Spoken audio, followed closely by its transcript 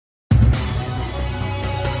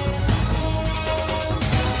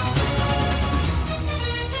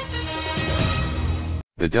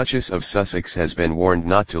The Duchess of Sussex has been warned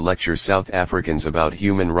not to lecture South Africans about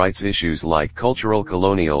human rights issues like cultural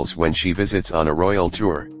colonials when she visits on a royal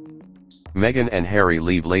tour. Meghan and Harry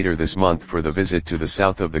leave later this month for the visit to the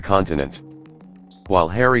south of the continent. While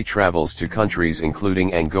Harry travels to countries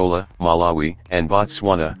including Angola, Malawi, and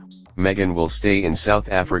Botswana, Meghan will stay in South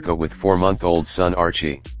Africa with 4-month-old son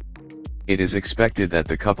Archie. It is expected that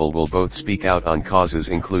the couple will both speak out on causes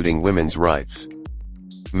including women's rights.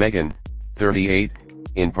 Meghan, 38,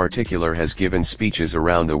 in particular has given speeches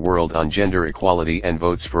around the world on gender equality and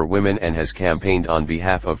votes for women and has campaigned on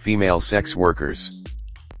behalf of female sex workers.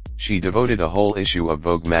 She devoted a whole issue of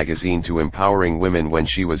Vogue magazine to empowering women when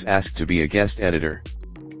she was asked to be a guest editor.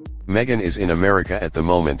 Meghan is in America at the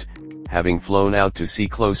moment, having flown out to see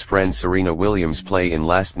close friend Serena Williams play in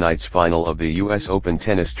last night's final of the US Open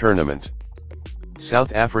tennis tournament.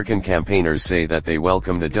 South African campaigners say that they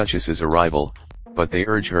welcome the Duchess's arrival, but they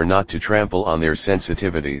urge her not to trample on their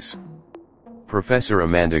sensitivities. Professor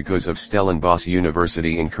Amanda Goes of Stellenbosch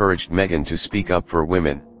University encouraged Meghan to speak up for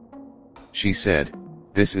women. She said,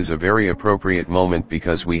 "This is a very appropriate moment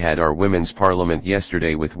because we had our Women's Parliament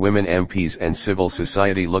yesterday with women MPs and civil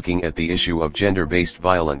society looking at the issue of gender-based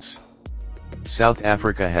violence. South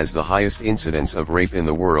Africa has the highest incidence of rape in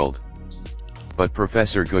the world." But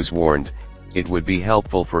Professor Goes warned, it would be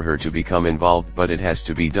helpful for her to become involved, but it has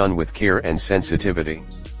to be done with care and sensitivity.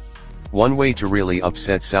 One way to really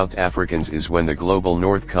upset South Africans is when the global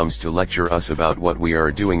north comes to lecture us about what we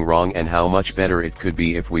are doing wrong and how much better it could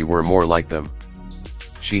be if we were more like them.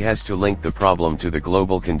 She has to link the problem to the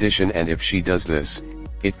global condition, and if she does this,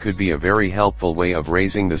 it could be a very helpful way of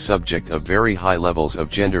raising the subject of very high levels of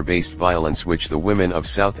gender-based violence which the women of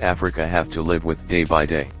South Africa have to live with day by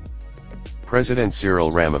day. President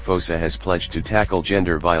Cyril Ramaphosa has pledged to tackle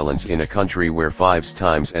gender violence in a country where 5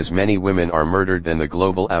 times as many women are murdered than the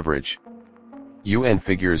global average. UN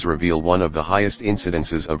figures reveal one of the highest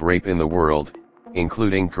incidences of rape in the world,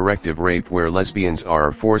 including corrective rape where lesbians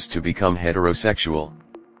are forced to become heterosexual.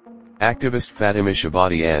 Activist Fatima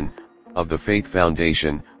Shabadian, of the Faith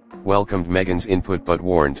Foundation, welcomed Meghan's input but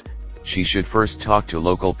warned, she should first talk to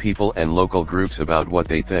local people and local groups about what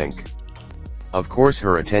they think. Of course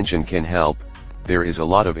her attention can help, there is a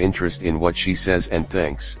lot of interest in what she says and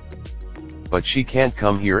thinks. But she can't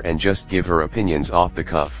come here and just give her opinions off the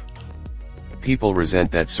cuff. People resent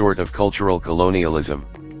that sort of cultural colonialism.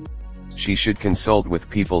 She should consult with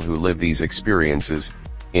people who live these experiences,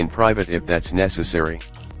 in private if that's necessary.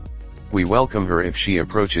 We welcome her if she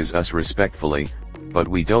approaches us respectfully, but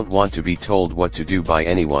we don't want to be told what to do by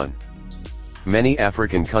anyone. Many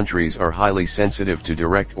African countries are highly sensitive to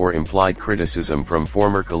direct or implied criticism from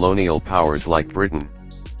former colonial powers like Britain.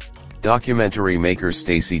 Documentary maker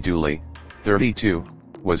Stacey Dooley, 32,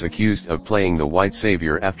 was accused of playing the white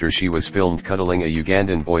savior after she was filmed cuddling a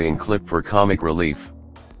Ugandan boy in clip for comic relief.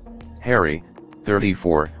 Harry,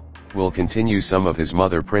 34, will continue some of his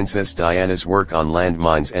mother Princess Diana's work on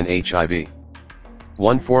landmines and HIV.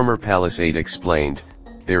 One former palace aide explained,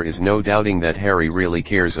 "There is no doubting that Harry really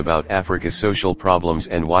cares about Africa's social problems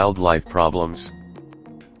and wildlife problems.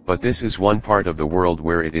 But this is one part of the world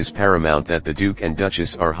where it is paramount that the Duke and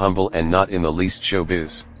Duchess are humble and not in the least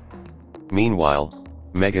showbiz." Meanwhile,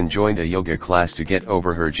 Meghan joined a yoga class to get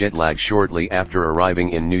over her jet lag shortly after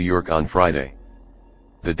arriving in New York on Friday.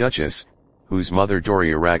 The Duchess, whose mother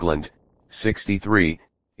Doria Ragland, 63,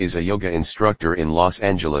 is a yoga instructor in Los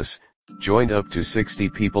Angeles, joined up to 60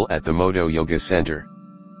 people at the Modo Yoga Center.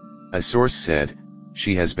 A source said,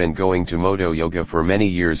 she has been going to Modo Yoga for many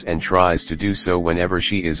years and tries to do so whenever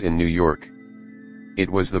she is in New York. It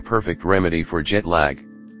was the perfect remedy for jet lag.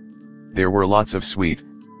 There were lots of sweet,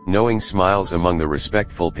 knowing smiles among the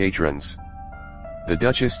respectful patrons. The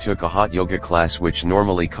Duchess took a hot yoga class which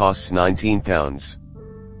normally costs £19.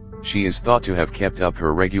 She is thought to have kept up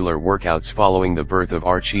her regular workouts following the birth of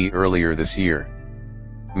Archie earlier this year.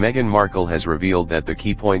 Meghan Markle has revealed that the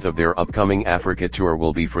key point of their upcoming Africa tour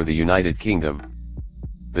will be for the United Kingdom.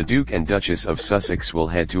 The Duke and Duchess of Sussex will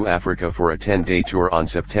head to Africa for a 10-day tour on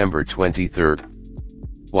September 23.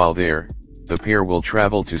 While there, the pair will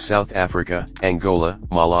travel to South Africa, Angola,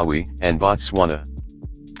 Malawi, and Botswana.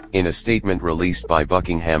 In a statement released by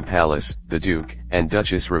Buckingham Palace, the Duke and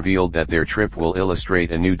Duchess revealed that their trip will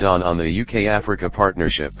illustrate a new dawn on the UK-Africa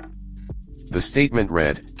partnership. The statement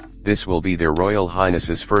read, "This will be their Royal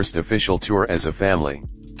Highness's first official tour as a family."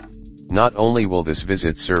 Not only will this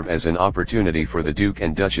visit serve as an opportunity for the Duke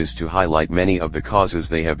and Duchess to highlight many of the causes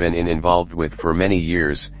they have been involved with for many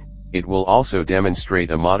years, it will also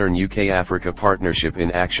demonstrate a modern UK-Africa partnership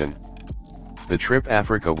in action. The trip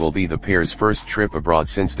Africa will be the pair's first trip abroad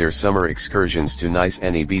since their summer excursions to Nice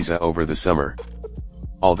and Ibiza over the summer.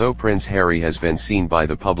 Although Prince Harry has been seen by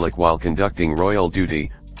the public while conducting royal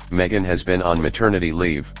duty, Meghan has been on maternity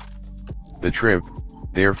leave. The trip,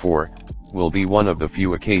 therefore, will be one of the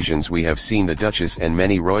few occasions we have seen the Duchess, and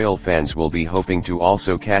many royal fans will be hoping to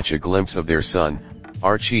also catch a glimpse of their son,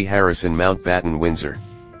 Archie Harrison Mountbatten Windsor.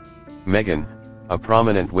 Meghan, a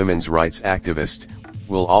prominent women's rights activist,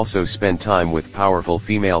 will also spend time with powerful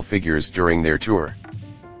female figures during their tour.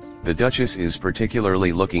 The Duchess is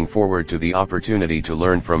particularly looking forward to the opportunity to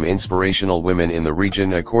learn from inspirational women in the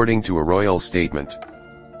region, according to a royal statement.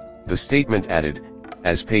 The statement added,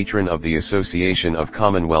 "As patron of the Association of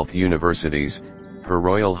Commonwealth Universities, Her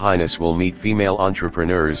Royal Highness will meet female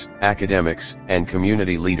entrepreneurs, academics, and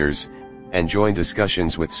community leaders, and join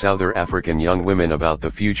discussions with South African young women about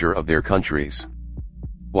the future of their countries."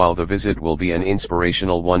 While the visit will be an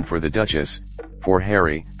inspirational one for the Duchess, for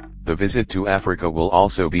Harry, the visit to Africa will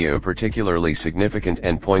also be a particularly significant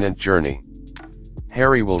and poignant journey.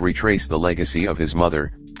 Harry will retrace the legacy of his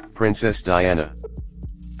mother, Princess Diana.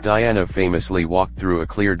 Diana famously walked through a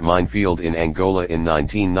cleared minefield in Angola in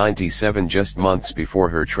 1997, just months before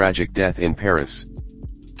her tragic death in Paris.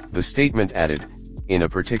 The statement added, "In a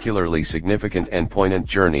particularly significant and poignant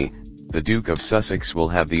journey, the Duke of Sussex will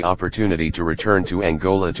have the opportunity to return to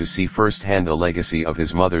Angola to see firsthand the legacy of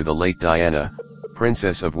his mother, the late Diana,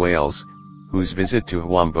 Princess of Wales, whose visit to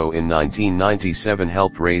Huambo in 1997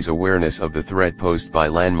 helped raise awareness of the threat posed by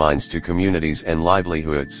landmines to communities and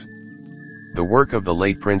livelihoods." The work of the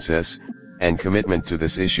late princess, and commitment to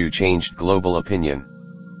this issue, changed global opinion.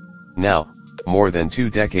 Now, more than 2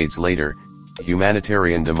 decades later,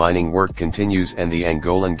 humanitarian demining work continues, and the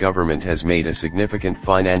Angolan government has made a significant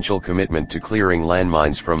financial commitment to clearing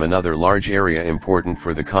landmines from another large area important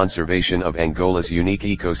for the conservation of Angola's unique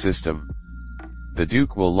ecosystem. The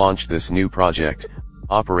Duke will launch this new project,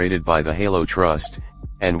 operated by the Halo Trust,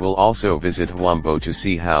 and will also visit Huambo to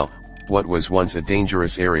see how, what was once a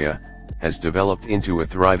dangerous area, has developed into a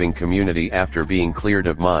thriving community after being cleared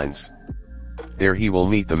of mines. There he will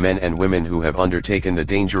meet the men and women who have undertaken the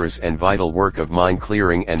dangerous and vital work of mine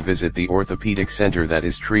clearing, and visit the orthopedic center that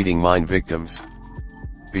is treating mine victims.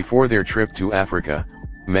 Before their trip to Africa,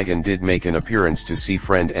 Meghan did make an appearance to see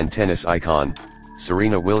friend and tennis icon,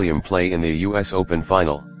 Serena Williams, play in the US Open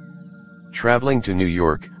final. Traveling to New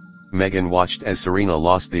York, Meghan watched as Serena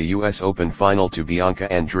lost the US Open final to Bianca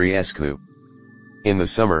Andreescu. In the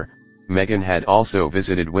summer, Meghan had also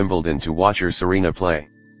visited Wimbledon to watch her Serena play.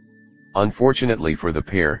 Unfortunately for the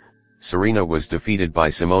pair, Serena was defeated by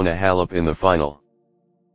Simona Halep in the final.